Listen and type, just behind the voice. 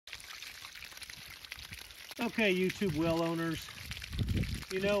Okay, YouTube well owners,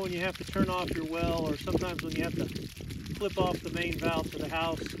 you know when you have to turn off your well, or sometimes when you have to flip off the main valve to the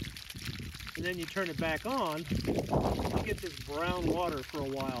house and then you turn it back on, you get this brown water for a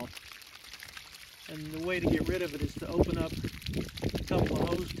while. And the way to get rid of it is to open up a couple of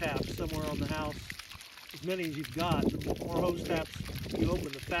hose taps somewhere on the house. As many as you've got, the more hose taps you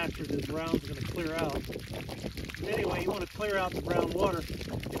open, the faster the brown's going to clear out. But anyway, you want to clear out the brown water.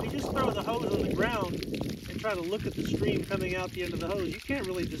 If you just throw the hose on the ground and try to look at the stream coming out the end of the hose, you can't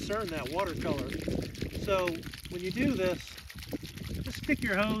really discern that watercolor. So when you do this, just stick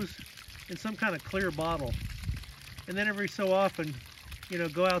your hose in some kind of clear bottle. And then every so often, you know,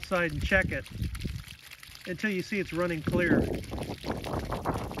 go outside and check it until you see it's running clear.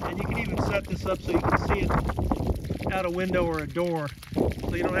 And you can even set this up so you can see it out a window or a door,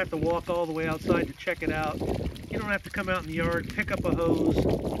 so you don't have to walk all the way outside to check it out. You don't have to come out in the yard, pick up a hose,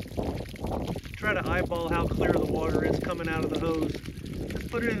 try to eyeball how clear the water is coming out of the hose. Just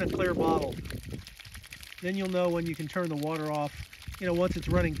put it in a clear bottle. Then you'll know when you can turn the water off, you know, once it's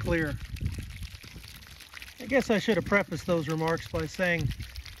running clear. I guess I should have prefaced those remarks by saying,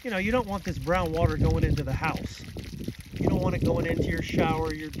 you know, you don't want this brown water going into the house. You don't want it going into your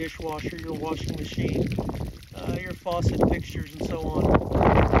shower, your dishwasher, your washing machine, your faucet fixtures, and so on.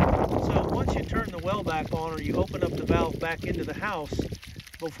 So once you turn the well back on, or you open up the valve back into the house,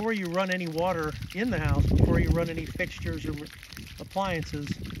 before you run any water in the house, before you run any fixtures or appliances,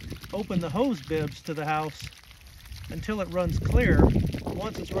 open the hose bibs to the house until it runs clear.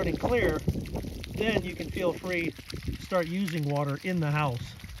 Once it's running clear, then you can feel free to start using water in the house.